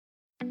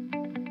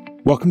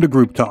Welcome to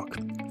Group Talk.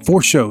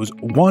 4 shows,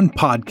 1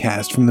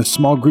 podcast from the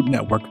Small Group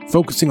Network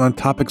focusing on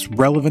topics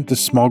relevant to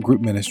small group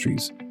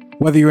ministries.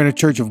 Whether you're in a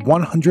church of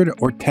 100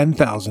 or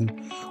 10,000,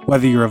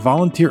 whether you're a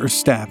volunteer or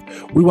staff,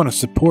 we want to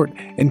support,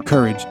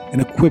 encourage,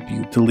 and equip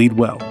you to lead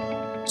well.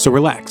 So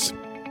relax,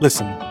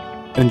 listen,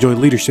 and enjoy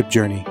Leadership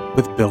Journey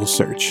with Bill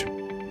Search.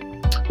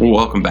 Well,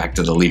 welcome back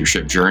to the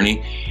Leadership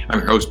Journey.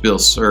 I'm your host, Bill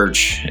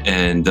Search,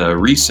 and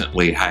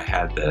recently I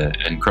had the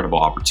incredible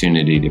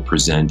opportunity to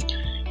present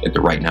at the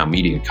Right Now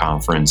Media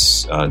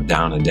Conference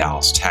down in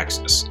Dallas,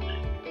 Texas.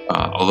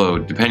 Although,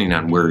 depending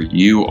on where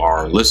you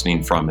are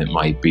listening from, it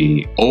might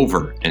be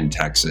over in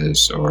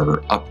Texas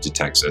or up to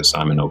Texas.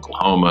 I'm in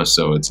Oklahoma,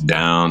 so it's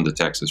down to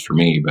Texas for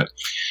me. But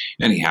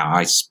anyhow,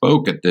 I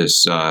spoke at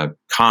this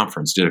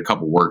conference, did a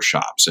couple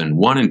workshops, and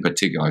one in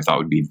particular I thought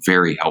would be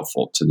very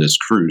helpful to this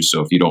crew.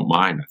 So if you don't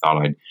mind, I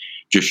thought I'd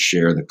just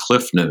share the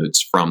cliff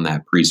notes from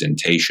that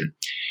presentation.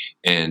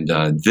 And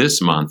this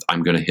month,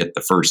 I'm going to hit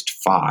the first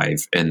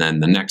 5, and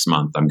then the next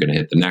month, I'm going to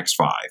hit the next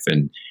 5.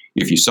 And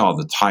if you saw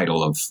the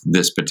title of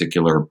this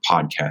particular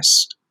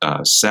podcast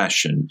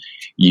session,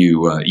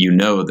 you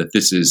know that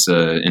this is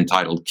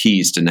entitled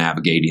Keys to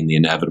Navigating the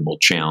Inevitable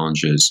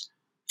Challenges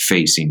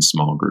Facing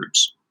Small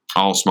Groups.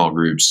 All small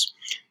groups,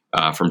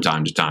 from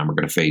time to time, are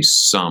going to face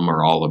some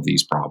or all of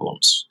these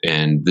problems.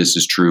 And this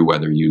is true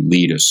whether you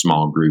lead a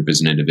small group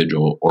as an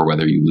individual or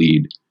whether you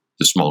lead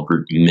the small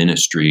group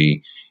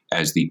ministry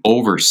as the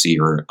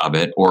overseer of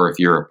it, or if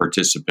you're a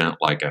participant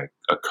like a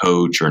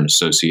coach or an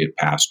associate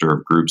pastor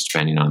of groups,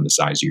 depending on the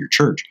size of your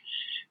church.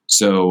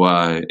 So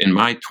in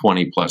my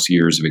 20 plus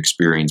years of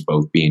experience,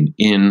 both being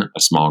in a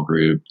small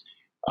group,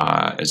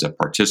 as a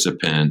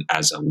participant,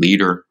 as a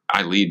leader,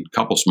 I lead a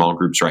couple small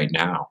groups right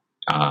now.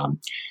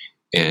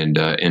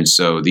 And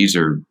so these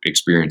are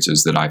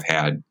experiences that I've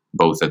had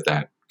both at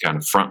that kind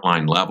of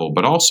frontline level,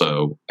 but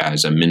also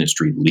as a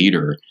ministry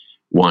leader,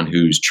 one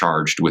who's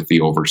charged with the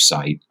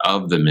oversight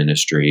of the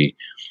ministry.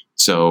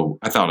 So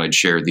I thought I'd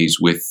share these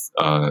with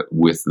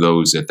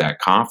those at that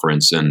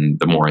conference. And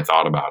the more I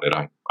thought about it,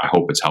 I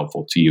hope it's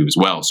helpful to you as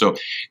well. So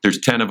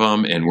there's 10 of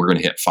them, and we're going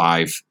to hit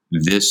 5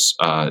 this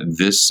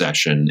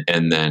session,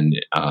 and then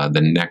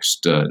the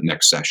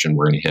next session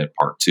we're going to hit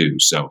part 2.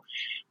 So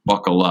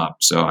buckle up.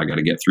 So I got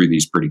to get through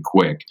these pretty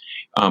quick.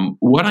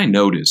 What I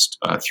noticed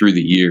through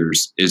the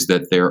years is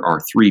that there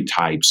are 3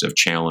 types of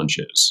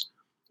challenges.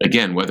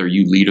 Again, whether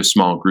you lead a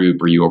small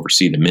group or you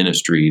oversee the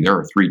ministry, there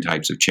are 3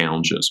 types of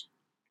challenges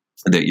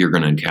that you're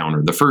going to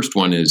encounter. The first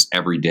one is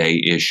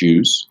everyday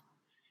issues.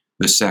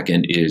 The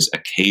second is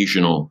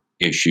occasional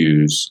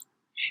issues.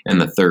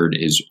 And the third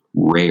is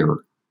rare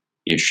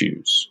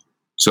issues.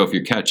 So if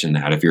you're catching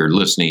that, if you're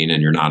listening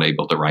and you're not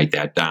able to write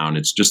that down,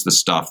 it's just the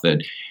stuff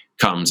that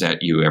comes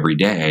at you every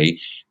day.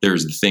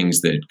 There's the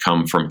things that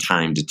come from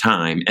time to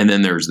time. And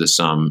then there's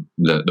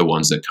the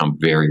ones that come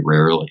very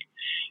rarely.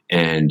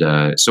 And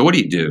so what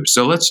do you do?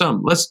 So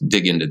let's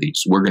dig into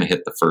these. We're going to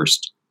hit the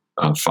first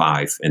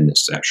 5 in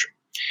this session.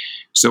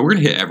 So we're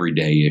going to hit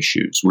everyday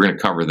issues. We're going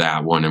to cover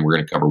that one, and we're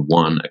going to cover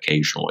one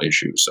occasional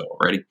issue. So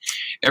ready?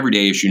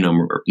 Everyday issue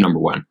number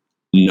 1.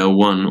 No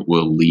one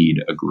will lead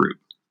a group.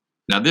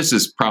 Now, this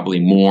is probably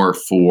more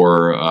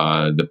for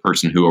the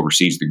person who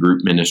oversees the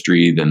group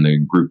ministry than the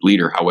group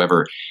leader.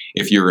 However,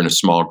 if you're in a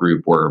small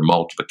group where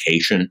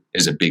multiplication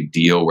is a big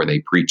deal, where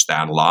they preach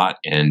that a lot,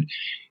 and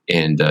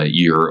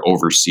your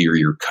overseer,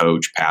 your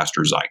coach,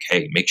 pastor's like,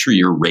 hey, make sure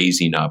you're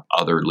raising up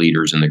other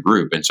leaders in the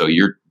group. And so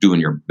you're doing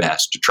your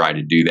best to try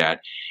to do that,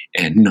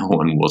 and no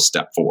one will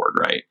step forward,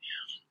 right?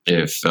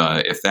 If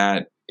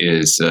that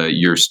is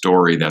your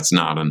story, that's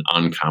not an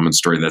uncommon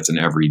story. That's an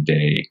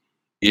everyday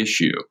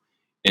issue.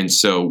 And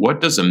so what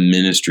does a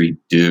ministry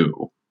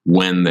do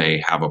when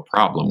they have a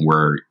problem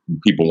where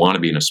people want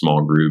to be in a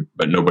small group,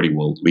 but nobody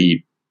will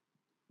lead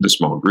the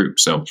small group?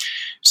 So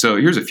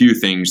here's a few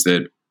things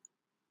that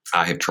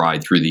I have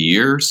tried through the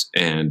years.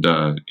 And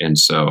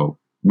so,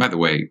 by the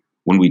way,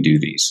 when we do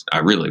these, I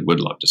really would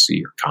love to see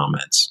your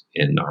comments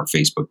in our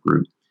Facebook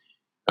group,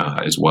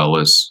 as well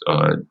as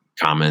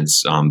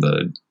comments on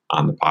the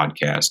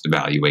podcast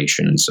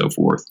evaluation and so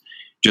forth.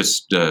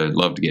 Just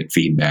love to get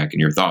feedback and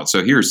your thoughts.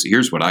 So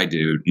here's what I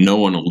do. No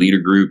one will lead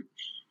a group.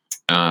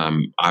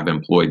 I've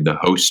employed the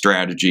host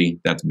strategy.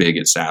 That's big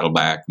at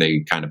Saddleback.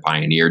 They kind of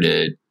pioneered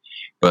it.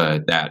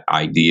 But that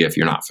idea, if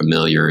you're not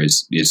familiar,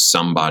 is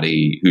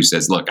somebody who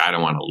says, look, I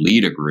don't want to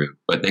lead a group,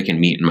 but they can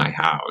meet in my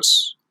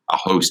house. I'll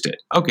host it.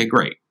 Okay,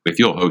 great. If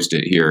you'll host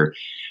it here,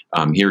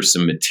 here's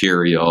some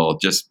material.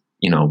 Just,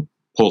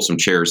 pull some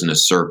chairs in a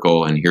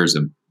circle, and here's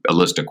a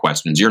list of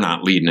questions. You're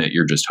not leading it.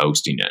 You're just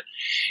hosting it.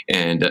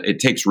 And it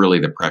takes really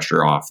the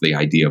pressure off the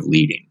idea of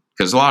leading.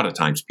 Because a lot of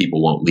times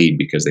people won't lead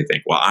because they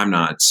think, well, I'm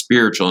not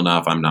spiritual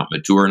enough. I'm not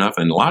mature enough.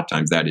 And a lot of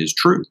times that is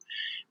true.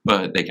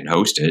 But they can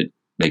host it.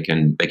 They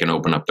can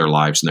open up their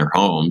lives and their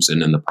homes,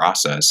 and in the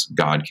process,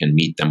 God can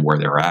meet them where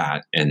they're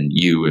at, and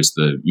you as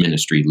the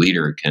ministry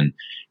leader can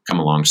come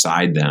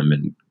alongside them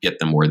and get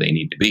them where they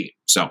need to be.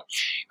 So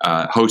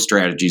host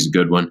strategy is a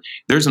good one.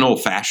 There's an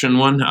old-fashioned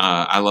one.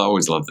 I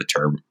always love the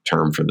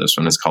term for this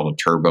one. It's called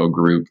a turbo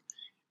group.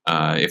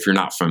 If you're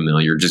not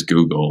familiar, just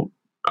Google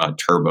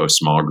Turbo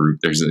small group.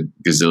 There's a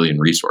gazillion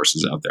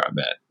resources out there, I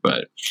bet.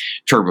 But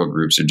turbo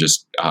groups are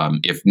just,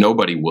 if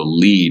nobody will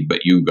lead,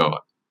 but you go,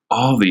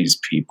 all these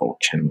people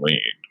can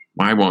lead.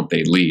 Why won't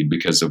they lead?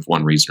 Because of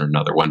one reason or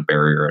another, one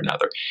barrier or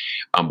another.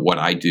 What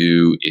I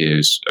do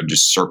is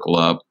just circle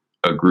up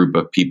a group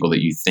of people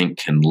that you think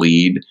can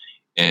lead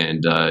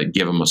and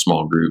give them a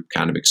small group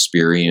kind of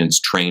experience,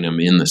 train them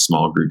in the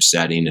small group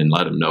setting and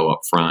let them know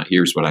up front,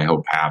 here's what I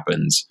hope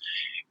happens.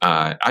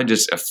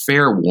 A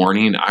fair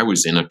warning, I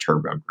was in a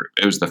turbo group.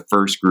 It was the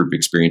first group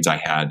experience I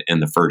had in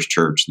the first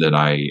church that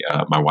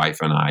my wife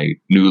and I,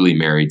 newly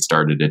married,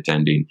 started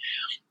attending.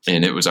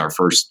 And it was our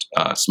first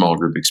small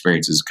group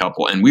experience as a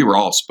couple. And we were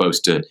all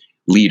supposed to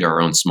lead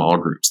our own small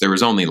groups. There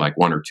was only like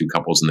one or two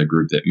couples in the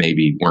group that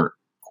maybe weren't,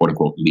 quote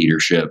unquote,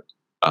 leadership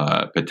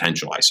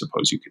potential, I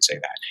suppose you could say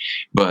that.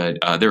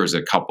 But there was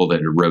a couple that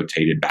had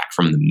rotated back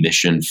from the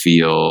mission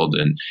field.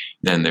 And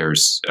then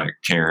there's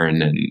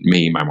Karen and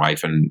me, my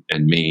wife and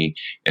me.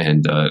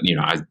 And,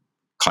 I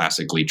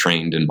classically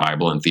trained in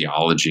Bible and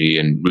theology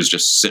and was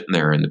just sitting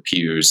there in the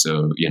pews.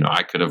 So,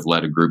 I could have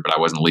led a group, but I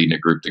wasn't leading a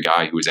group. The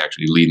guy who was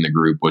actually leading the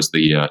group was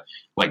the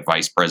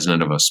vice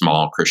president of a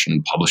small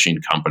Christian publishing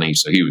company.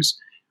 So he was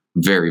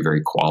very,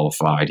 very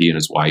qualified. He and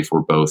his wife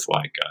were both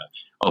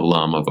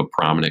alum of a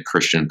prominent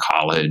Christian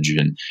college.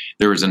 And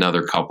there was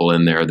another couple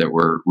in there that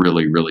were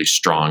really, really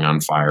strong on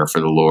fire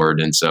for the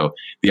Lord. And so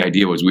the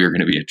idea was we were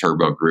going to be a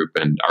turbo group,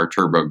 and our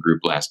turbo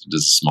group lasted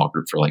as a small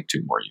group for like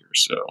 2 more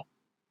years. So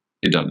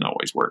it doesn't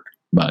always work,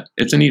 but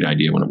it's a neat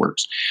idea when it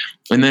works.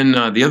 And then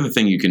the other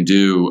thing you can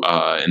do,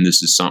 and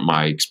this is something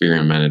I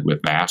experimented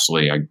with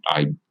vastly,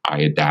 I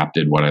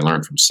adapted what I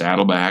learned from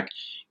Saddleback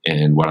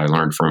and what I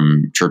learned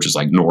from churches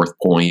like North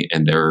Point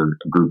and their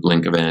group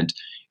link event.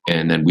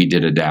 And then we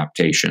did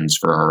adaptations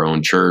for our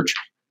own church,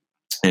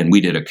 and we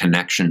did a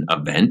connection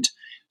event.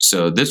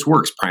 So this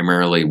works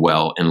primarily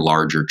well in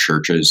larger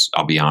churches.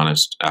 I'll be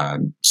honest,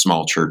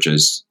 small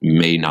churches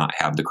may not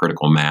have the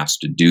critical mass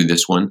to do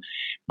this one,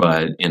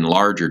 but in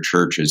larger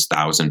churches,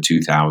 1,000,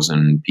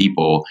 2,000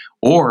 people,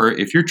 or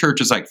if your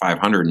church is like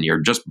 500 and you're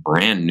just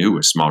brand new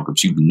with small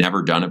groups, you've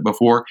never done it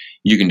before,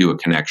 you can do a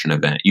connection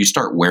event. You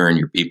start wearing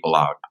your people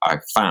out.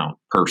 I've found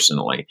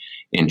personally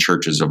in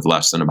churches of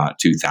less than about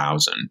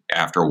 2,000,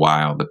 after a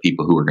while, the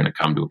people who are going to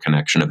come to a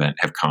connection event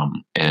have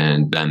come,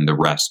 and then the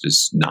rest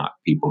is not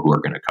people who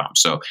are going to come.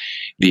 So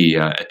the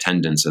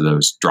attendance of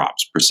those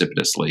drops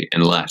precipitously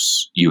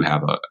unless you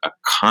have a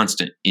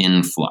constant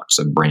influx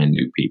of brand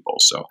new people.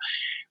 So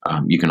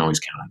you can always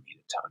count on me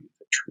to tell you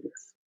the truth.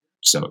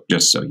 So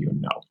just so you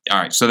know. All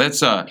right. So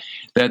that's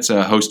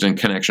a host and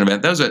connection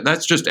event.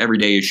 That's just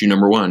everyday issue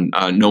number one.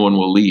 No one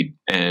will lead.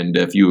 And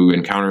if you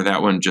encounter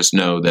that one, just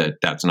know that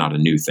that's not a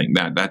new thing.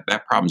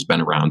 That problem's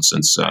been around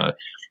since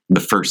the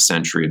first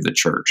century of the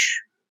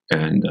church.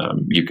 And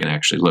you can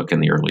actually look in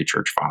the early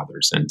church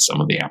fathers and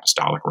some of the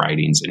apostolic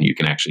writings, and you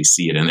can actually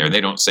see it in there.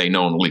 They don't say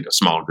no one will lead a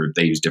small group.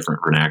 They use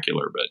different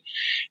vernacular, but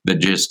the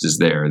gist is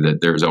there that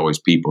there's always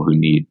people who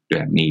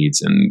have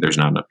needs, and there's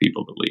not enough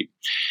people to lead.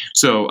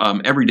 So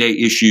everyday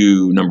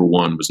issue number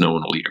one was no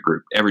one will lead a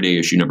group. Everyday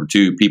issue number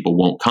two, people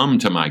won't come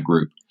to my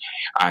group.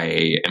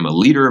 I am a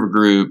leader of a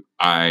group.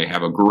 I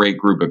have a great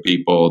group of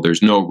people.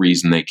 There's no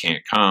reason they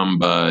can't come,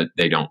 but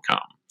they don't come.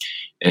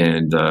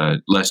 And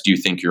lest you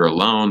think you're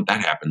alone,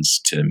 that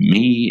happens to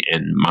me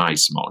in my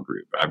small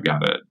group. I've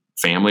got a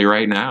family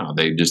right now.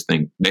 They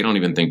don't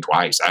even think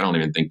twice. I don't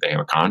even think they have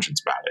a conscience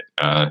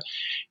about it.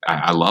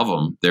 I love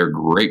them. They're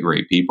great,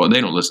 great people. They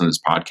don't listen to this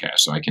podcast,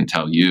 so I can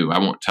tell you. I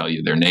won't tell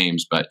you their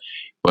names, but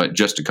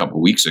just a couple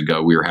of weeks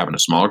ago, we were having a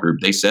small group.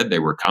 They said they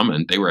were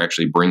coming. They were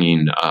actually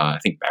bringing, I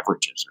think,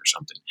 beverages or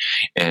something.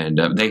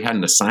 And they had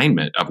an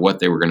assignment of what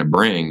they were going to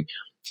bring.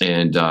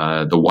 And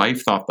the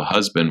wife thought the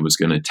husband was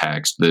going to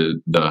text.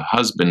 The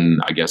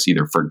husband, I guess,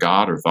 either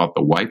forgot or thought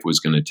the wife was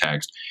going to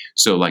text.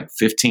 So like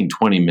 15,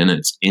 20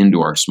 minutes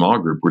into our small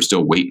group, we're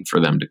still waiting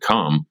for them to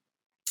come.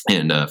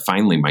 And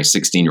finally, my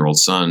 16-year-old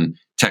son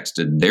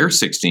texted their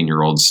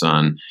 16-year-old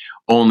son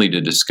only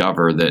to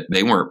discover that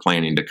they weren't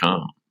planning to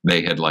come.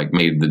 They had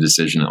made the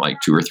decision at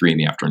 2 or 3 in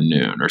the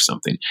afternoon or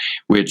something,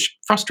 which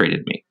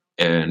frustrated me.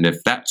 And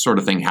if that sort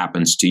of thing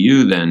happens to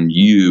you, then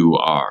you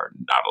are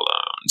not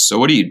alone. So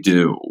what do you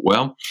do?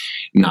 Well,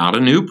 not a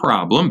new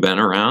problem, been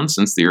around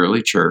since the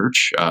early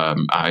church.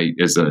 I,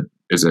 as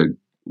a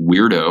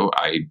weirdo,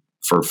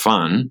 for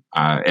fun,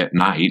 at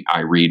night,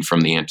 I read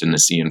from the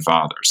Ante-Nicene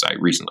Fathers. I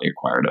recently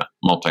acquired a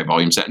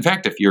multi-volume set. In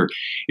fact, if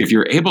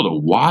you're able to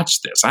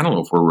watch this, I don't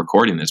know if we're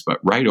recording this, but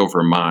right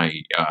over my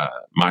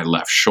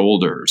left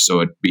shoulder,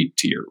 so it'd be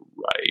to your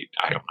right,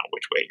 I don't know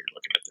which way you're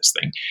looking at this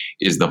thing,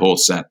 is the whole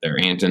set there,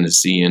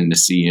 Ante-Nicene,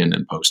 Nicene,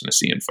 and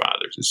Post-Nicene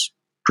Fathers. It's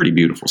Pretty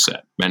beautiful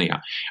set. Anyhow,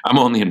 I'm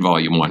only in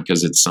volume 1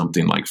 because it's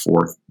something like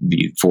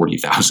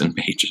 40,000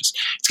 pages.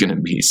 It's going to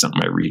be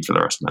something I read for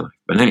the rest of my life.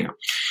 But anyhow,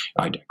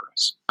 I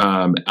digress.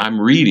 I'm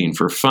reading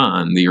for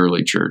fun the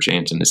early church,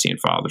 Ante-Nicene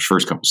Fathers,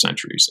 first couple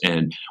centuries.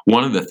 And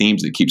one of the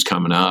themes that keeps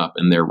coming up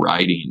in their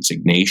writings,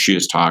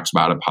 Ignatius talks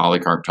about it,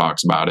 Polycarp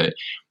talks about it,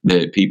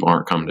 that people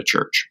aren't coming to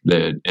church.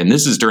 And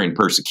this is during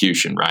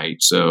persecution, right?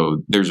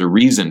 So there's a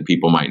reason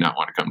people might not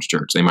want to come to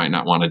church. They might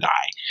not want to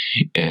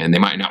die, and they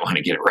might not want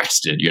to get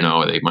arrested.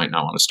 They might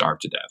not want to starve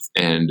to death.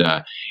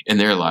 And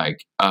they're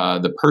like,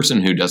 the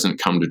person who doesn't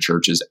come to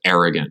church is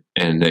arrogant,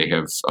 and they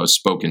have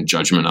spoken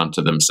judgment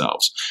unto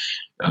themselves.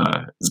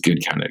 It's good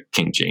kind of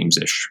King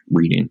James-ish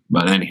reading.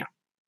 But anyhow.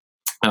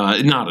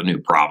 Not a new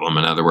problem.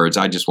 In other words,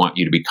 I just want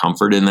you to be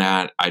comforted in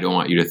that. I don't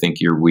want you to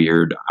think you're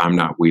weird. I'm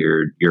not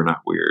weird. You're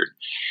not weird.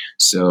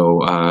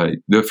 So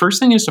the first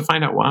thing is to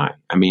find out why.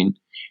 I mean,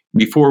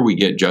 before we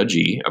get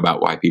judgy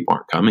about why people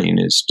aren't coming,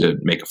 is to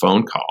make a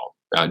phone call.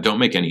 Don't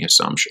make any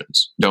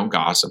assumptions. Don't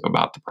gossip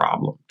about the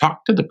problem.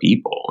 Talk to the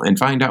people and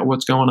find out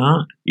what's going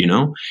on.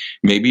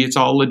 Maybe it's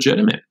all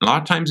legitimate. A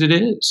lot of times it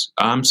is.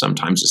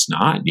 Sometimes it's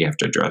not. You have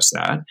to address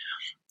that.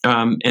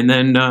 And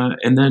then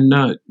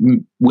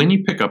when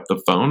you pick up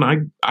the phone,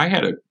 I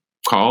had a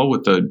call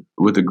with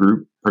a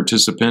group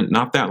participant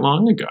not that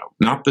long ago,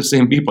 not the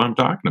same people I'm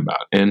talking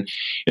about. And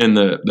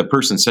the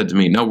person said to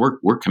me, no,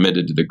 we're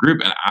committed to the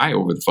group. And I,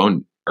 over the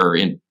phone or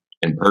in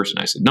person,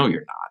 I said, no,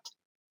 you're not.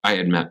 I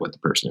had met with the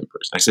person in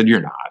person. I said,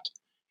 you're not.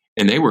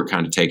 And they were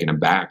kind of taken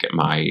aback at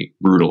my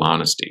brutal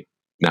honesty.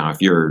 Now, if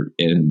you're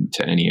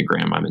into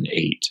Enneagram, I'm an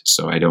 8,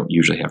 so I don't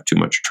usually have too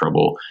much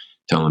trouble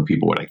telling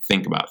people what I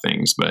think about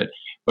things. But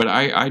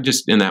I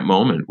just, in that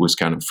moment, was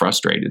kind of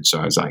frustrated. So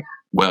I was like,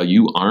 well,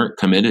 you aren't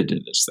committed to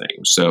this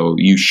thing, so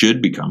you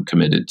should become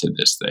committed to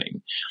this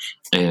thing.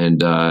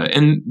 And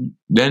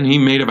then he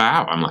made a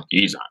vow. I'm like,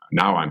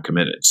 now I'm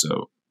committed.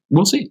 So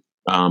we'll see.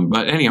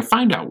 But anyhow,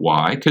 find out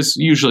why, because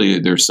usually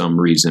there's some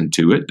reason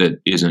to it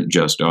that isn't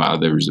just,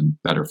 there's a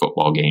better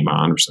football game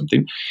on or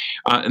something.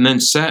 And then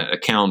set a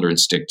calendar and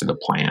stick to the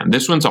plan.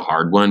 This one's a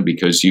hard one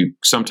because you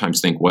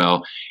sometimes think,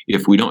 well,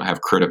 if we don't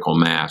have critical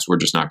mass, we're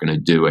just not going to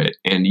do it.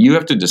 And you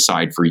have to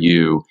decide for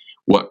you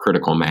what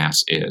critical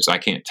mass is. I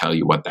can't tell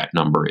you what that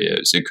number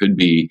is. It could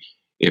be,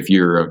 if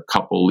you're a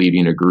couple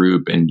leading a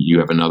group and you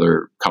have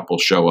another couple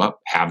show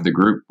up, have the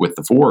group with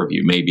the 4 of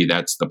you. Maybe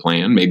that's the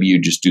plan. Maybe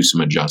you just do some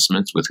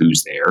adjustments with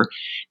who's there.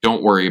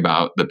 Don't worry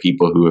about the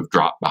people who have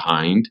dropped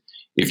behind.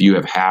 If you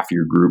have half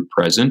your group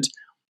present,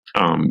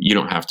 you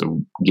don't have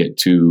to get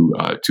too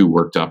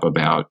worked up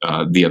about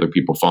the other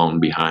people falling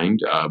behind.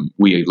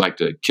 We like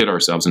to kid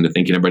ourselves into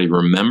thinking everybody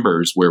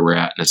remembers where we're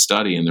at in a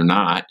study, and they're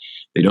not.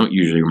 They don't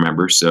usually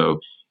remember. So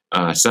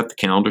set the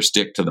calendar,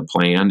 stick to the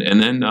plan,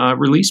 and then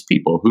release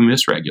people who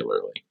miss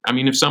regularly. I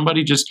mean, if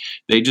somebody just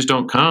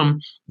don't come,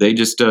 they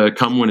just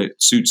come when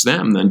it suits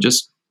them, then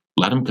just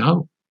let them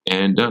go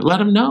and let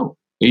them know.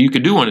 You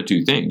could do one of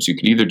two things. You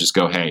could either just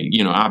go, hey,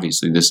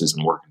 obviously this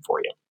isn't working for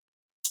you,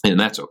 and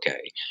that's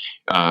okay.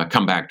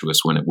 Come back to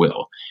us when it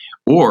will.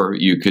 Or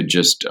you could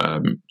just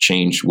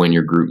change when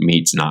your group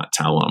meets, not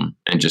tell them,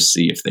 and just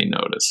see if they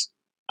notice.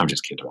 I'm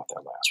just kidding about that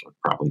last one.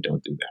 Probably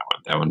don't do that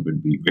one. That one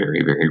would be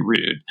very, very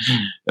rude.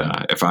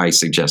 If I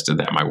suggested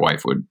that, my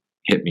wife would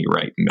hit me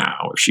right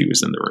now if she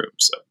was in the room.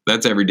 So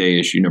that's everyday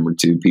issue number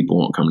 2. People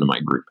won't come to my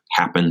group.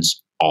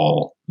 Happens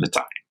all the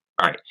time.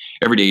 All right.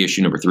 Everyday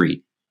issue number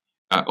 3.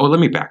 Let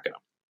me back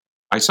up.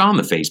 I saw in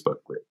the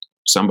Facebook group,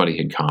 somebody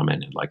had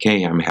commented like,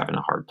 hey, I'm having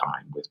a hard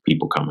time with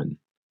people coming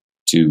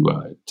to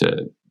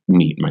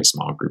meet my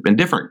small group, and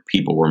different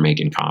people were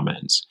making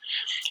comments,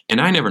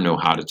 and I never know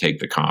how to take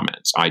the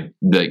comments.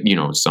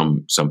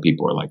 Some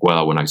people are like,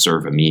 well, when I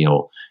serve a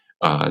meal,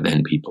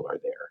 then people are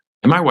there.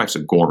 And my wife's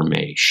a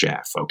gourmet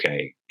chef.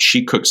 Okay.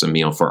 She cooks a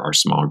meal for our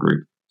small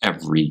group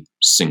every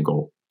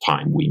single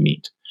time we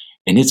meet,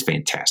 and it's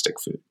fantastic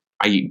food.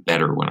 I eat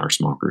better when our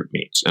small group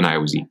meets, and I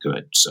always eat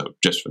good. So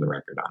just for the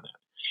record on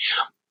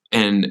that.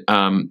 And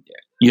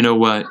you know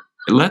what?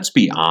 Let's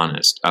be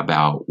honest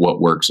about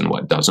what works and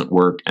what doesn't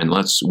work. And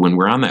when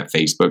we're on that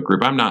Facebook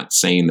group, I'm not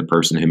saying the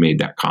person who made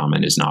that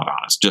comment is not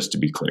honest, just to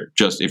be clear.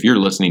 Just if you're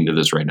listening to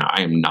this right now,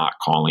 I am not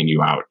calling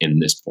you out in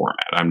this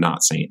format. I'm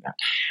not saying that.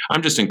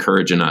 I'm just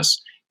encouraging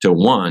us to,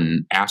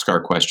 one, ask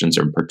our questions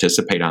and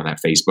participate on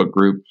that Facebook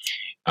group.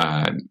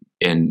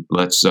 And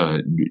let's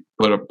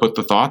put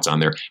the thoughts on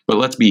there, but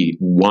let's be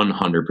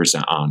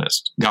 100%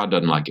 honest. God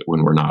doesn't like it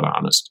when we're not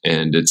honest,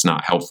 and it's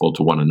not helpful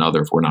to one another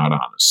if we're not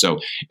honest. So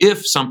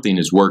if something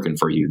is working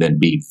for you, then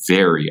be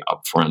very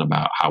upfront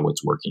about how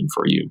it's working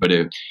for you. But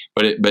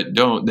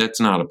don't.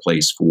 That's not a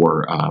place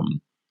for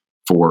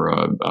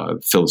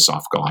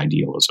philosophical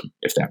idealism,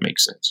 if that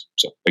makes sense.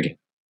 So again,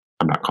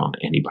 I'm not calling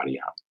anybody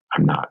out.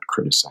 I'm not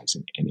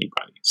criticizing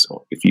anybody.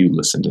 So if you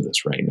listen to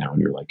this right now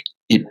and you're like,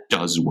 it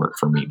does work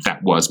for me,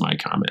 that was my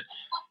comment,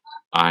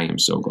 I am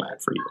so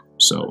glad for you.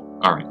 So,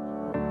 all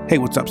right. Hey,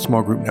 what's up,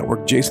 Small Group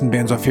Network? Jason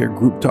Banzoff here,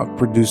 Group Talk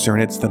producer,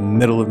 and it's the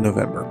middle of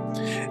November.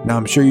 Now,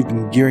 I'm sure you've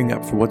been gearing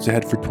up for what's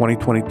ahead for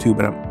 2022,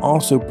 but I'm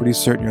also pretty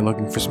certain you're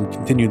looking for some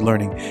continued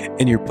learning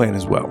in your plan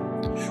as well.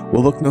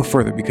 We'll look no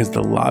further because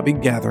the Lobby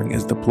Gathering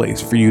is the place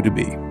for you to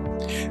be.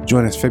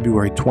 Join us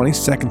February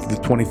 22nd to the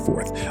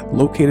 24th.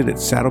 Located at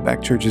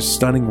Saddleback Church's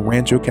stunning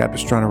Rancho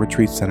Capistrano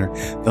Retreat Center,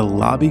 the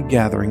Lobby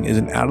Gathering is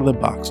an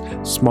out-of-the-box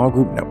small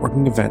group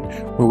networking event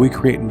where we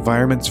create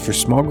environments for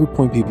small group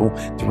point people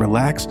to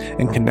relax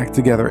and connect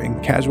together in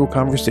casual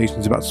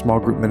conversations about small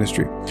group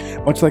ministry,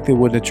 much like they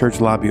would in a church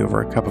lobby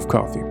over a cup of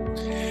coffee.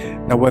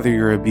 Now, whether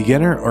you're a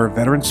beginner or a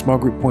veteran small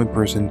group point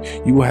person,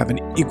 you will have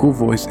an equal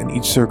voice in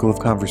each circle of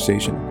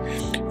conversation.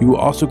 You will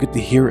also get to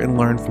hear and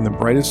learn from the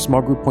brightest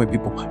small group point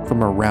people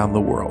from around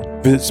the world.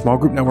 Visit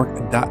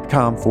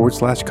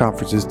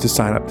smallgroupnetwork.com/conferences to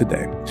sign up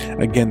today.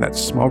 Again, that's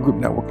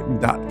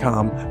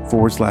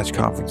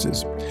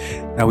smallgroupnetwork.com/conferences.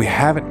 Now, we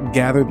haven't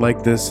gathered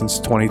like this since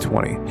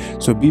 2020,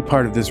 so be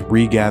part of this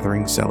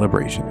regathering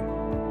celebration.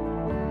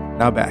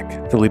 Now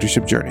back to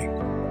Leadership Journey.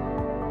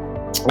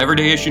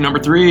 Everyday issue number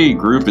 3,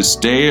 group is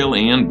stale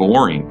and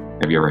boring.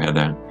 Have you ever had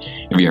that?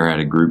 Have you ever had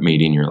a group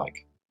meeting? You're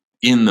like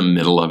in the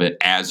middle of it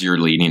as you're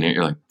leading it.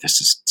 You're like, this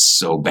is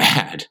so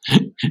bad.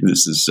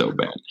 This is so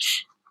bad.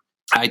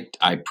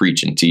 I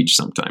preach and teach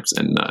sometimes.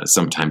 And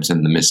sometimes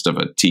in the midst of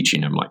a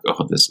teaching, I'm like,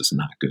 oh, this is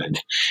not good.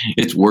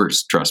 It's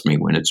worse, trust me,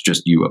 when it's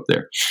just you up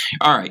there.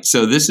 All right.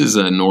 So this is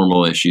a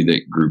normal issue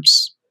that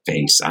groups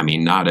face. I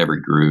mean, not every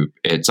group.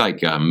 It's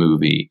like a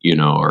movie,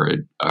 or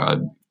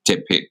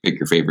pick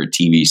your favorite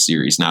TV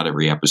series. Not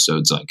every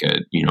episode's like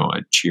a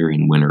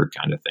cheering winner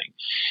kind of thing.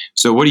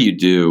 So what do you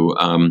do?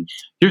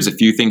 Here's a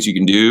few things you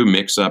can do.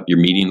 Mix up your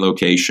meeting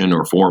location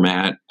or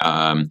format.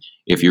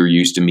 If you're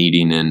used to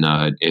meeting in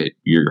at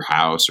your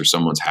house or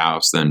someone's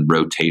house, then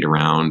rotate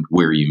around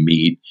where you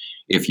meet.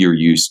 If you're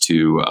used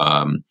to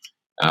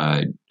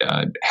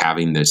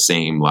having the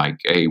same, like,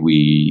 hey,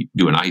 we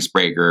do an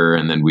icebreaker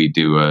and then we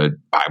do a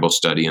Bible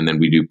study and then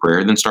we do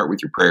prayer, then start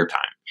with your prayer time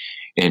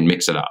and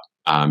mix it up.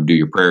 Do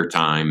your prayer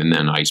time and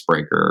then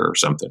icebreaker or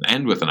something.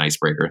 End with an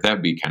icebreaker.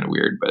 That'd be kind of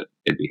weird, but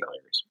it'd be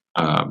hilarious.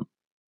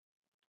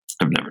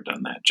 I've never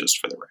done that, just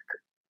for the record.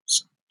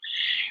 So,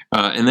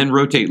 and then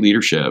rotate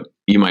leadership.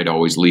 You might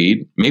always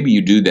lead. Maybe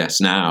you do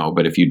this now,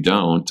 but if you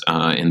don't,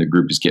 and the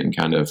group is getting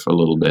kind of a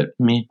little bit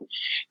meh,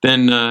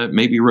 then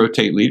maybe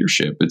rotate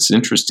leadership. It's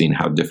interesting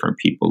how different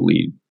people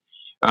lead.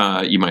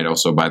 You might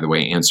also, by the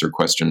way, answer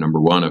question number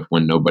 1 of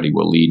when nobody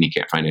will lead and you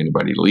can't find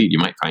anybody to lead. You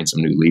might find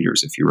some new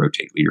leaders if you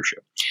rotate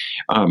leadership.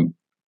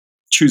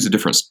 Choose a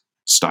different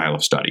style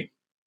of study.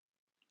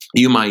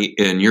 You might,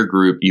 in your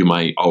group, you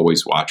might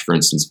always watch, for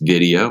instance,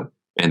 video,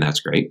 and that's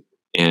great.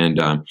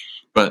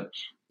 But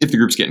if the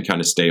group's getting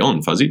kind of stale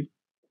and fuzzy,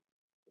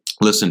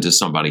 listen to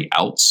somebody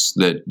else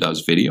that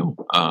does video.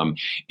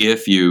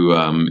 If you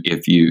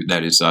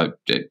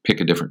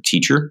pick a different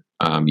teacher,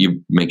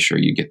 you make sure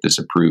you get this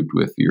approved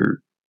with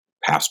your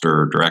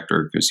pastor or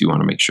director, because you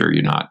want to make sure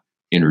you're not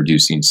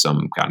introducing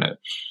some kind of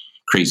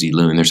crazy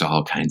loon. There's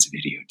all kinds of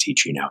video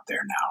teaching out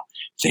there now.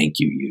 Thank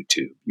you,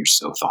 YouTube. You're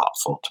so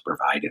thoughtful to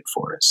provide it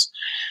for us.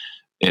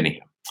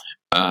 Anyhow.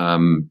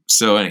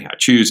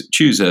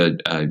 Choose a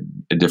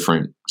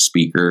different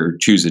speaker,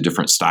 choose a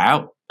different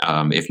style.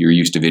 If you're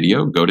used to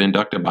video, go to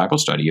inductive Bible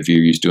study. If you're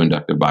used to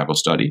inductive Bible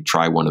study,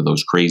 try one of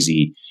those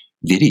crazy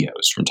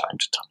videos from time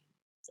to time.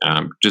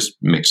 Just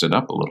mix it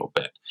up a little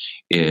bit.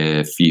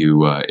 If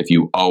you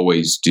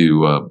always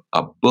do a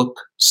book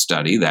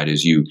study, that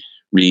is, you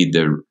read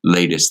the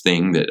latest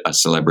thing that a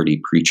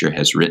celebrity preacher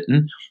has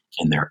written,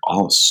 and they're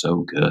all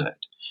so good.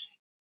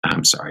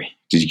 I'm sorry.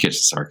 Did you catch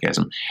the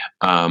sarcasm?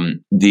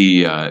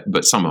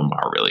 But some of them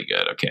are really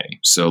good. Okay.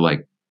 So,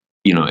 like,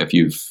 if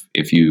you,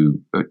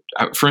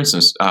 for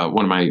instance,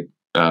 one of my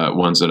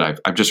ones that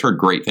I've just heard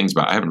great things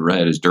about, I haven't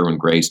read, is Derwin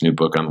Gray's new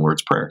book on the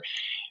Lord's Prayer.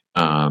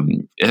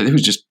 It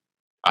was just,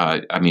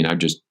 I've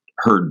just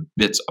heard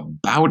bits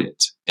about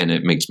it, and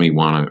it makes me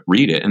want to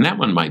read it. And that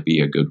one might be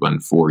a good one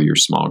for your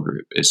small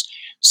group, is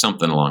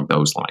something along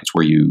those lines,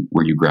 where you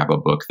grab a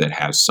book that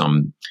has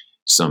some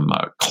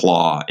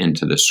claw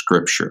into the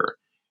scripture.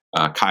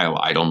 Kyle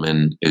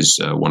Idleman is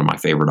one of my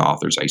favorite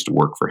authors. I used to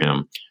work for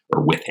him,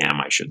 or with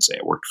him, I should say.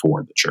 I worked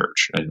for the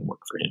church. I didn't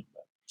work for him.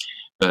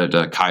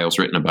 But Kyle's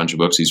written a bunch of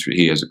books.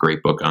 He has a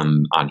great book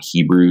on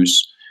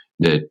Hebrews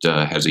that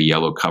has a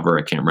yellow cover.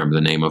 I can't remember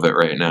the name of it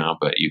right now,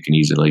 but you can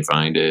easily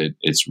find it.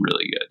 It's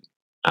really good.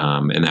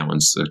 And that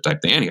one's the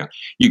type thing. Anyhow,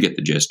 you get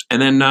the gist.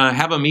 And then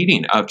have a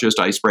meeting of just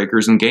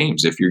icebreakers and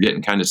games. If you're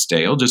getting kind of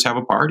stale, just have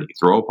a party.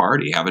 Throw a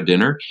party. Have a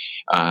dinner.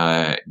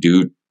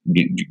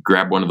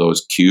 Grab one of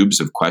those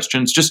cubes of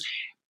questions. Just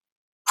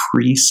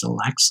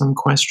pre-select some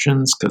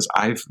questions, because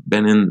I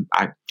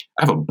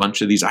have a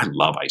bunch of these. I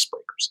love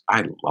icebreakers.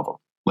 I love them.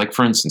 Like,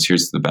 for instance,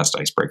 here's the best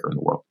icebreaker in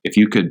the world. If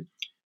you could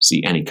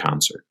see any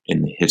concert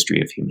in the history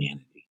of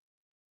humanity,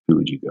 who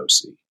would you go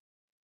see?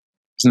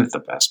 Isn't it the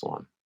best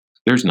one?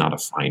 There's not a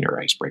finer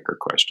icebreaker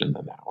question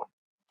than that one.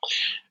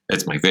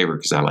 It's my favorite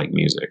because I like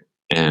music.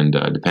 And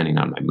depending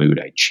on my mood,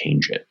 I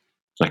change it.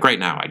 Like right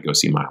now, I'd go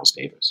see Miles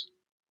Davis.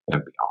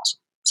 That'd be awesome.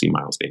 See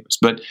Miles Davis.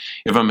 But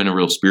if I'm in a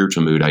real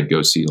spiritual mood, I'd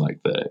go see like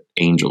the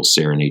angels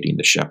serenading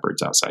the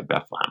shepherds outside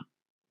Bethlehem.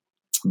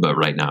 But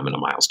right now I'm in a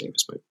Miles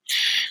Davis mood.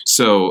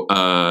 So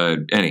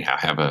anyhow,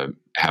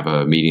 have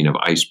a meeting of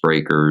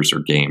icebreakers or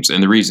games.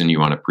 And the reason you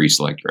want to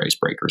pre-select your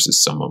icebreakers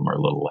is some of them are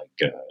a little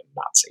like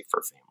not safe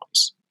for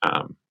families.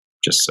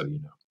 Just so you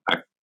know,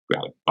 I've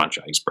got a bunch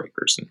of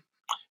icebreakers, and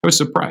I was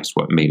surprised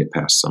what made it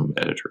past some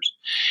editors.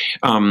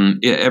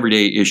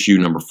 Everyday issue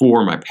number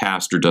 4, my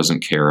pastor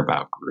doesn't care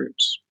about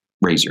groups.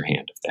 Raise your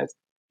hand if that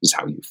is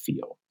how you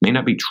feel. May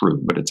not be true,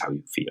 but it's how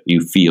you feel.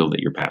 You feel that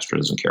your pastor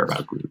doesn't care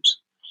about groups.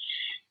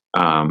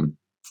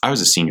 I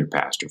was a senior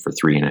pastor for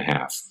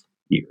 3.5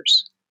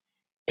 years.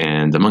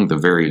 And among the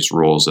various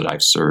roles that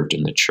I've served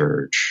in the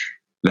church,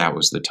 that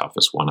was the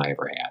toughest one I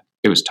ever had.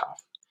 It was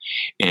tough.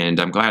 And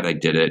I'm glad I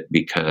did it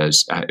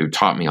because it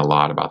taught me a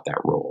lot about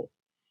that role.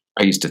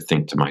 I used to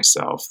think to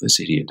myself, this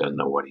idiot doesn't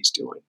know what he's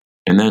doing.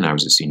 And then I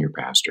was a senior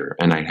pastor,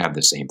 and I'd have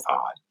the same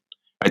thought.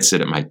 I'd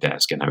sit at my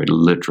desk, and I would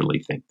literally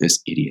think,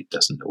 this idiot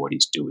doesn't know what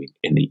he's doing,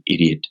 and the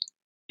idiot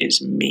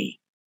is me.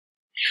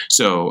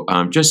 So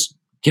just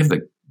give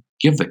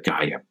the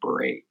guy a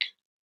break.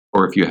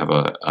 Or if you have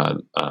a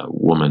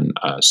woman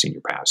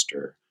senior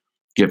pastor,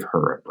 give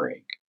her a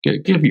break.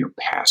 Give your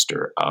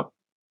pastor a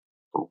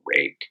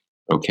break,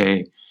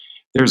 okay?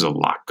 There's a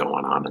lot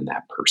going on in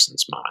that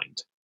person's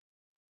mind.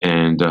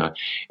 And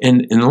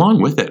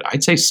along with it,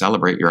 I'd say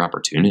celebrate your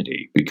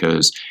opportunity,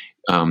 because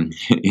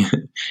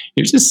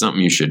here's just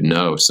something you should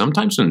know.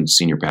 Sometimes when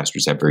senior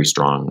pastors have very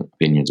strong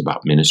opinions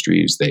about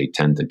ministries, they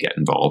tend to get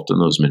involved in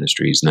those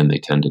ministries, and then they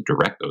tend to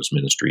direct those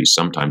ministries,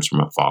 sometimes from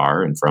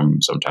afar and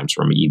sometimes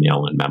from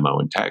email and memo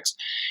and text.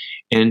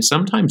 And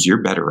sometimes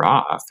you're better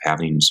off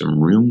having some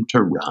room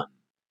to run.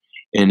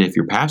 And if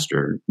your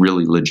pastor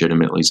really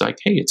legitimately is like,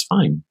 hey, it's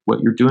fine.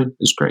 What you're doing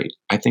is great.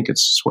 I think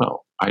it's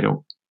swell. I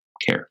don't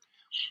care.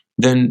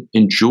 Then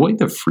enjoy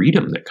the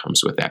freedom that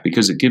comes with that,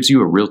 because it gives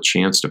you a real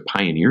chance to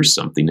pioneer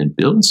something and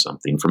build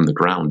something from the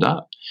ground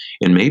up.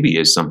 And maybe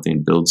as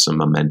something builds some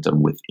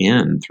momentum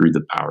within through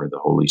the power of the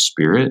Holy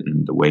Spirit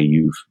and the way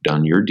you've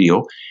done your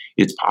deal,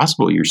 it's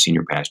possible your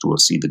senior pastor will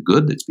see the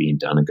good that's being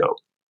done and go,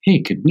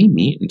 hey, could we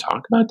meet and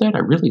talk about that? I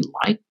really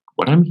like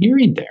what I'm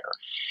hearing there.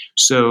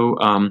 So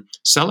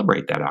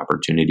celebrate that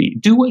opportunity.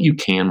 Do what you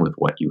can with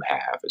what you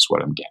have is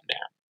what I'm getting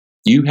at.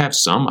 You have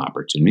some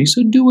opportunity,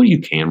 so do what you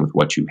can with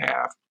what you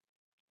have.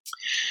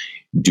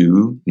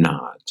 Do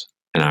not,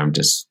 and I'm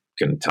just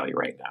going to tell you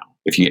right now,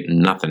 if you get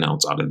nothing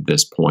else out of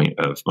this point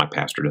of my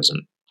pastor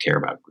doesn't care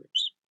about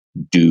groups,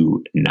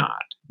 do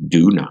not,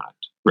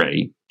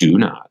 ready? Do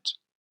not.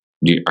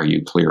 Are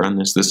you clear on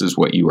this? This is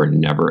what you are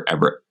never,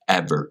 ever,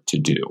 ever to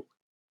do.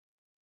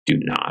 Do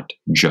not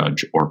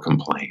judge or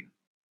complain.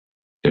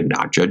 Do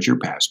not judge your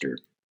pastor,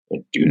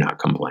 and do not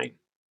complain.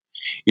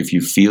 If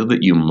you feel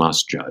that you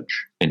must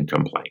judge and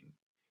complain,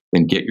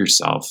 then get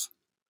yourself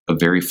a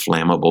very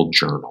flammable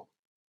journal.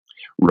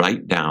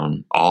 Write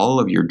down all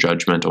of your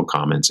judgmental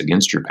comments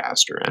against your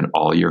pastor and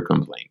all your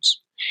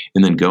complaints,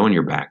 and then go in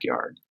your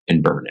backyard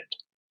and burn it.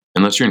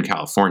 Unless you're in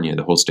California,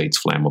 the whole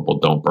state's flammable.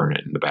 Don't burn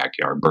it in the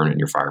backyard. Burn it in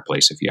your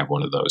fireplace if you have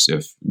one of those.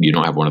 If you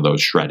don't have one of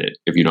those, shred it.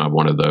 If you don't have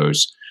one of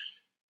those,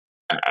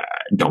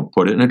 don't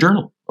put it in a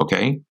journal,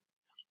 okay?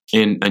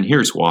 And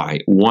here's why.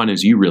 One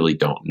is you really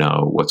don't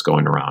know what's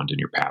going around in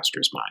your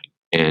pastor's mind.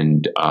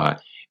 And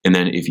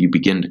then if you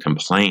begin to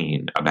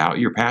complain about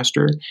your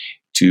pastor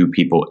to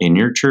people in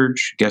your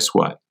church, guess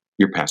what?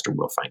 Your pastor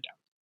will find out,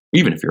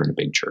 even if you're in a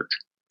big church.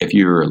 If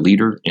you're a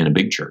leader in a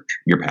big church,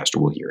 your pastor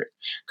will hear it,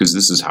 because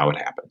this is how it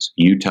happens.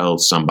 You tell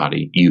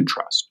somebody you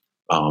trust,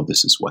 oh,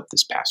 this is what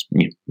this pastor,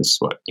 this is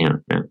what,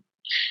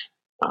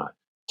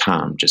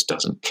 Tom just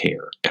doesn't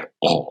care at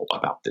all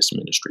about this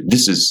ministry.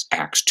 This is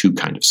Acts 2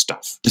 kind of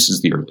stuff. This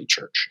is the early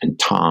church, and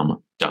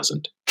Tom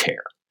doesn't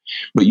care.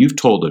 But you've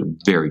told a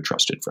very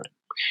trusted friend,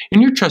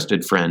 and your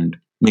trusted friend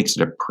makes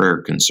it a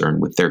prayer concern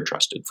with their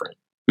trusted friend,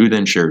 who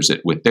then shares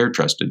it with their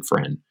trusted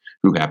friend,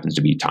 who happens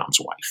to be Tom's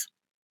wife.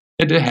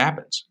 It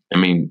happens. I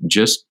mean,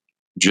 just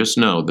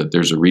know that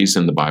there's a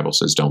reason the Bible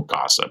says don't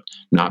gossip,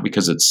 not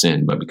because it's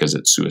sin, but because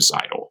it's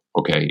suicidal.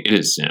 Okay, it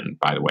is sin,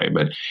 by the way,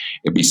 but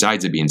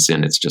besides it being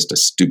sin, it's just a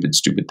stupid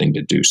thing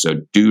to do.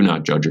 So do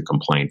not judge or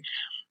complain.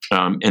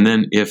 And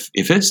then if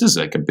this is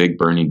like a big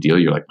burning deal,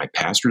 you're like, my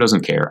pastor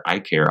doesn't care. I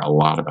care a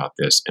lot about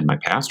this, and my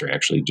pastor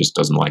actually just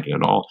doesn't like it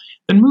at all.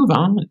 Then move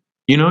on.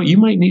 You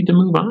might need to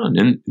move on,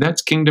 and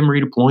that's kingdom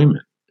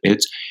redeployment.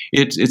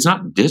 It's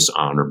not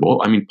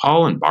dishonorable. I mean,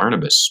 Paul and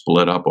Barnabas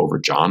split up over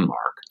John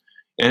Mark,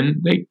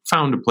 and they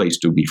found a place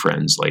to be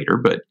friends later.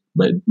 But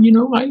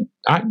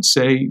I'd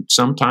say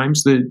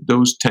sometimes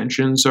those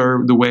tensions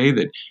are the way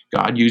that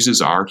God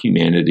uses our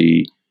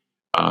humanity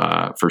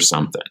for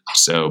something.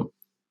 So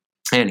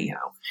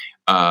anyhow,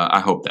 I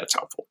hope that's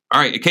helpful. All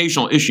right,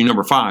 occasional issue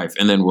number 5,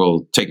 and then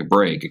we'll take a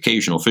break.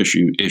 Occasional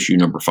issue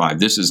number 5.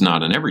 This is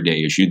not an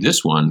everyday issue.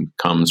 This one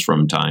comes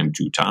from time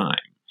to time.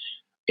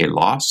 A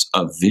loss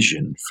of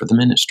vision for the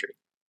ministry.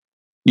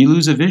 You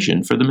lose a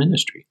vision for the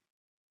ministry.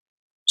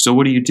 So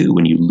what do you do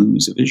when you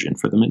lose a vision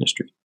for the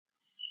ministry?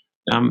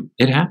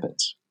 It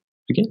happens,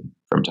 again,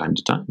 from time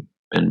to time.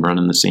 And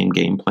running the same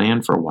game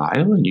plan for a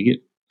while, and you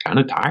get kind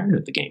of tired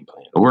of the game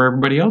plan, or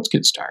everybody else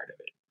gets tired of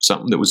it.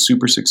 Something that was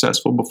super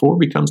successful before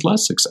becomes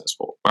less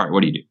successful. All right,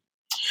 what do?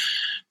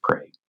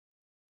 Pray.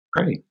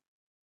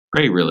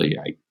 Pray, really,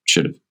 I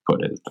should have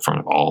put it at the front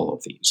of all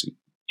of these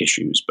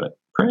issues, but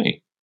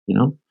pray,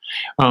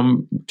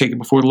 take it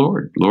before the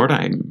Lord. Lord,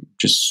 I'm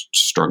just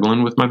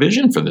struggling with my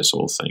vision for this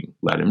whole thing.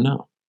 Let him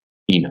know.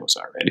 He knows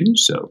already,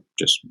 so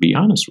just be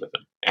honest with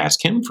him.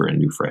 Ask him for a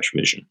new, fresh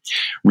vision.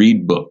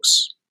 Read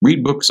books.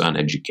 Read books on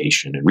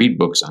education and read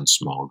books on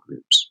small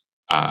groups.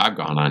 I've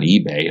gone on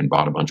eBay and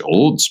bought a bunch of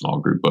old small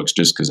group books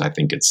just because I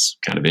think it's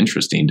kind of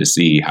interesting to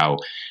see how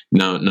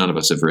none of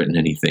us have written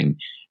anything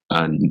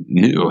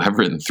new. I've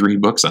written 3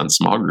 books on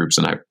small groups,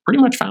 and I've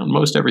pretty much found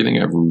most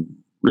everything I've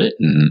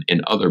written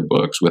in other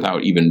books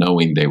without even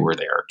knowing they were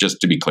there.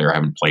 Just to be clear, I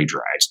haven't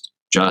plagiarized.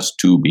 Just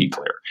to be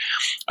clear.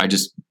 I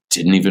just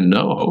didn't even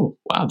know, oh,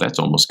 wow, that's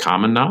almost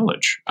common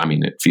knowledge. I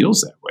mean, it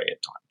feels that way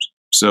at times.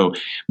 So,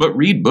 but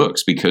read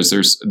books, because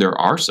there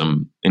are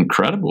some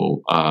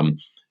incredible,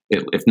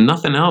 if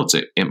nothing else,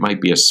 it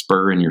might be a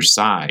spur in your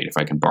side. If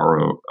I can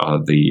borrow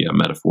the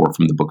metaphor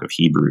from the book of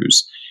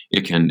Hebrews,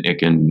 it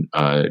can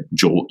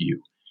jolt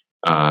you.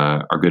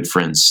 Our good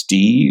friend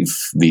Steve,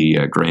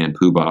 the grand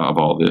poobah of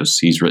all this,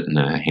 he's written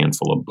a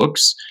handful of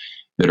books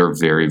that are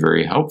very,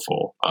 very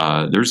helpful.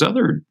 There's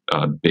other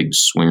big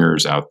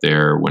swingers out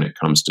there when it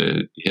comes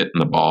to hitting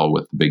the ball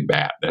with the big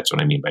bat. That's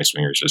what I mean by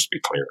swingers, just to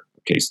be clear,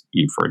 in case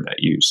you've heard that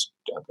used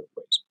other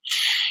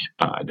ways.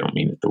 I don't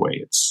mean it the way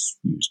it's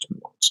used in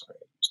the world. Sorry,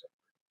 I used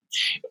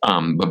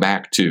that. But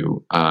back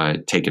to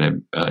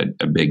taking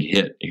a big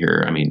hit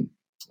here. I mean,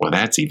 well,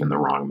 that's even the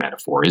wrong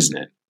metaphor, isn't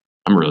it?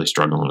 I'm really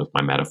struggling with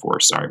my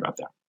metaphors. Sorry about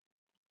that.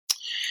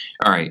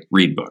 All right,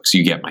 read books.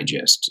 You get my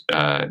gist.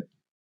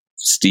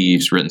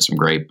 Steve's written some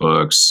great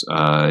books.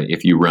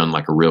 If you run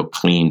like a real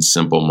clean,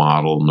 simple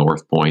model,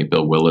 North Point,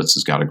 Bill Willits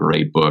has got a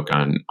great book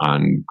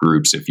on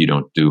groups. If you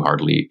don't do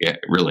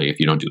if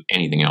you don't do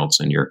anything else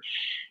in your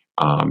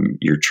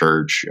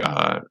church,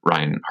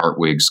 Ryan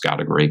Hartwig's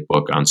got a great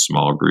book on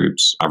small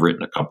groups. I've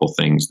written a couple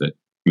things that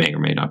may or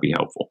may not be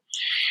helpful.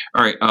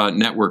 All right,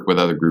 network with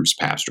other groups,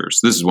 pastors.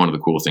 This is one of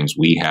the cool things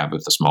we have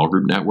with the small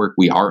group network.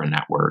 We are a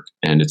network,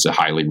 and it's a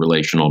highly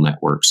relational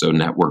network. So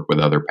network with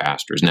other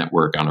pastors,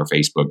 network on our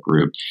Facebook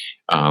group,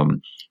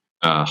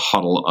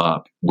 huddle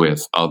up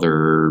with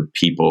other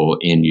people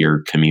in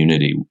your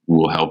community.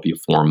 We'll help you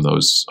form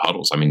those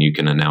huddles. I mean, you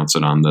can announce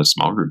it on the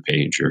small group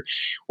page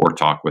or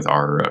talk with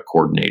our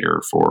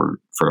coordinator for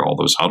all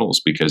those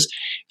huddles, because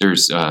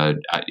there's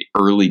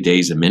early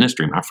days of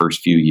ministry. My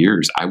first few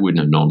years, I wouldn't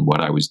have known what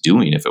I was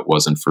doing if it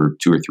wasn't for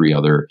 2 or 3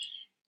 other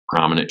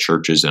prominent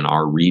churches in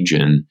our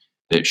region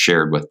that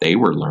shared what they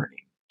were learning.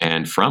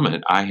 And from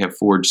it, I have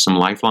forged some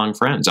lifelong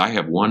friends. I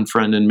have one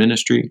friend in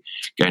ministry,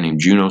 a guy named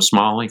Juno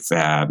Smalley,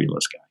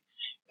 fabulous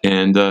guy.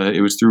 And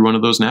it was through one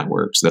of those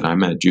networks that I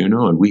met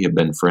Juno, and we have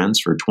been friends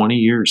for 20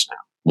 years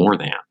now, more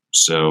than.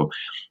 So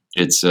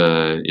it's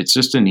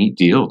just a neat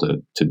deal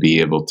to be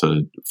able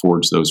to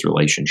forge those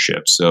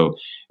relationships. So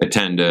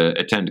attend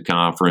a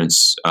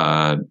conference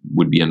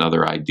would be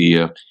another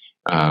idea.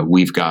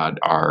 We've got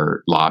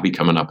our lobby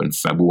coming up in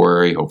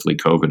February. Hopefully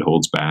COVID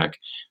holds back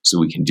so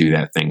we can do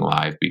that thing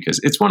live, because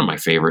it's one of my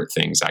favorite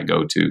things I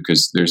go to,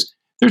 because there's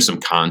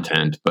some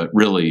content, but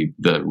really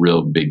the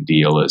real big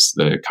deal is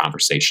the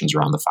conversations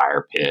around the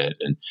fire pit,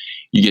 and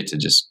you get to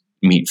just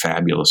meet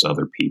fabulous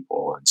other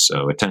people. And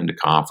so attend a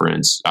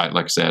conference.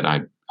 Like I said, I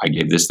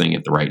gave this thing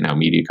at the Right Now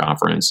Media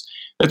Conference.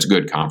 That's a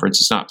good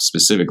conference. It's not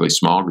specifically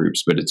small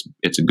groups, but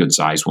it's a good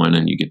size one,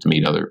 and you get to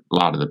meet a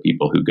lot of the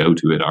people who go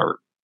to it are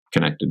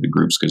connected to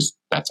groups, because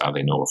that's how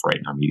they know of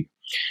Right Now Media.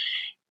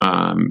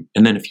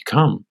 And then if you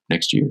come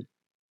next year,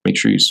 make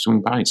sure you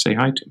swing by and say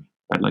hi to me.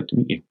 I'd like to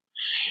meet you.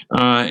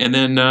 And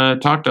then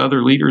talk to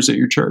other leaders at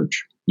your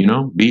church.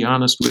 Be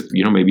honest with,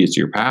 maybe it's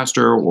your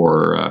pastor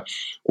or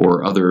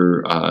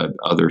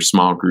other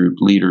small group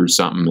leaders,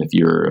 something.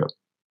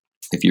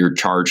 If you're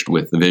charged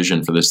with the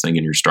vision for this thing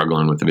and you're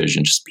struggling with the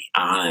vision, just be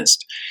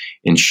honest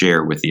and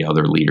share with the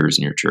other leaders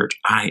in your church.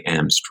 I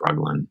am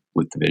struggling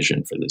with the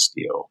vision for this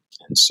deal.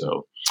 And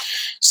so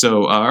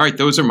all right,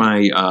 those are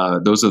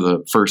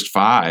the first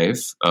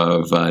 5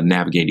 of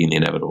navigating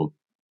the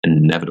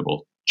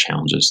inevitable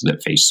challenges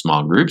that face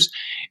small groups.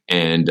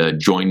 And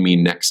join me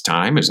next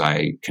time as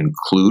I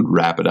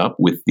wrap it up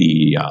with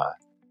the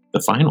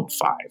final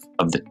 5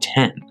 of the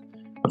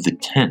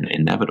 10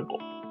 inevitable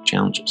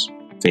challenges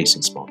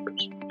facing small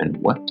groups and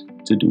what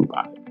to do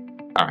about it.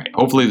 All right.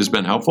 Hopefully this has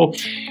been helpful.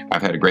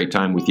 I've had a great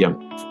time with you.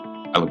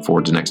 I look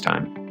forward to next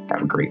time.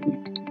 Have a great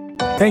week.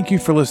 Thank you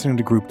for listening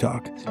to Group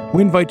Talk.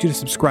 We invite you to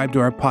subscribe to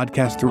our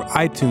podcast through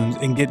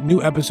iTunes and get new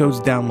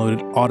episodes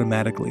downloaded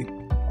automatically.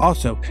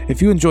 Also,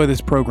 if you enjoy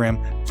this program,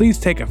 please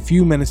take a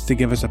few minutes to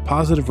give us a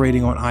positive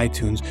rating on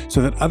iTunes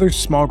so that other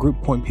small group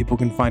point people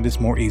can find us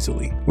more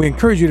easily. We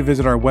encourage you to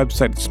visit our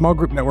website at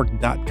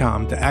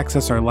smallgroupnetwork.com to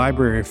access our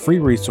library of free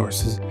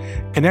resources,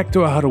 connect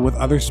to a huddle with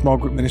other small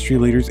group ministry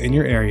leaders in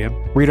your area,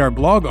 read our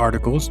blog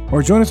articles,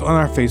 or join us on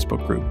our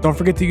Facebook group. Don't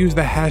forget to use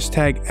the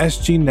hashtag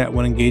SGNet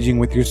when engaging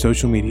with your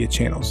social media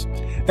channels.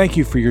 Thank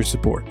you for your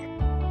support.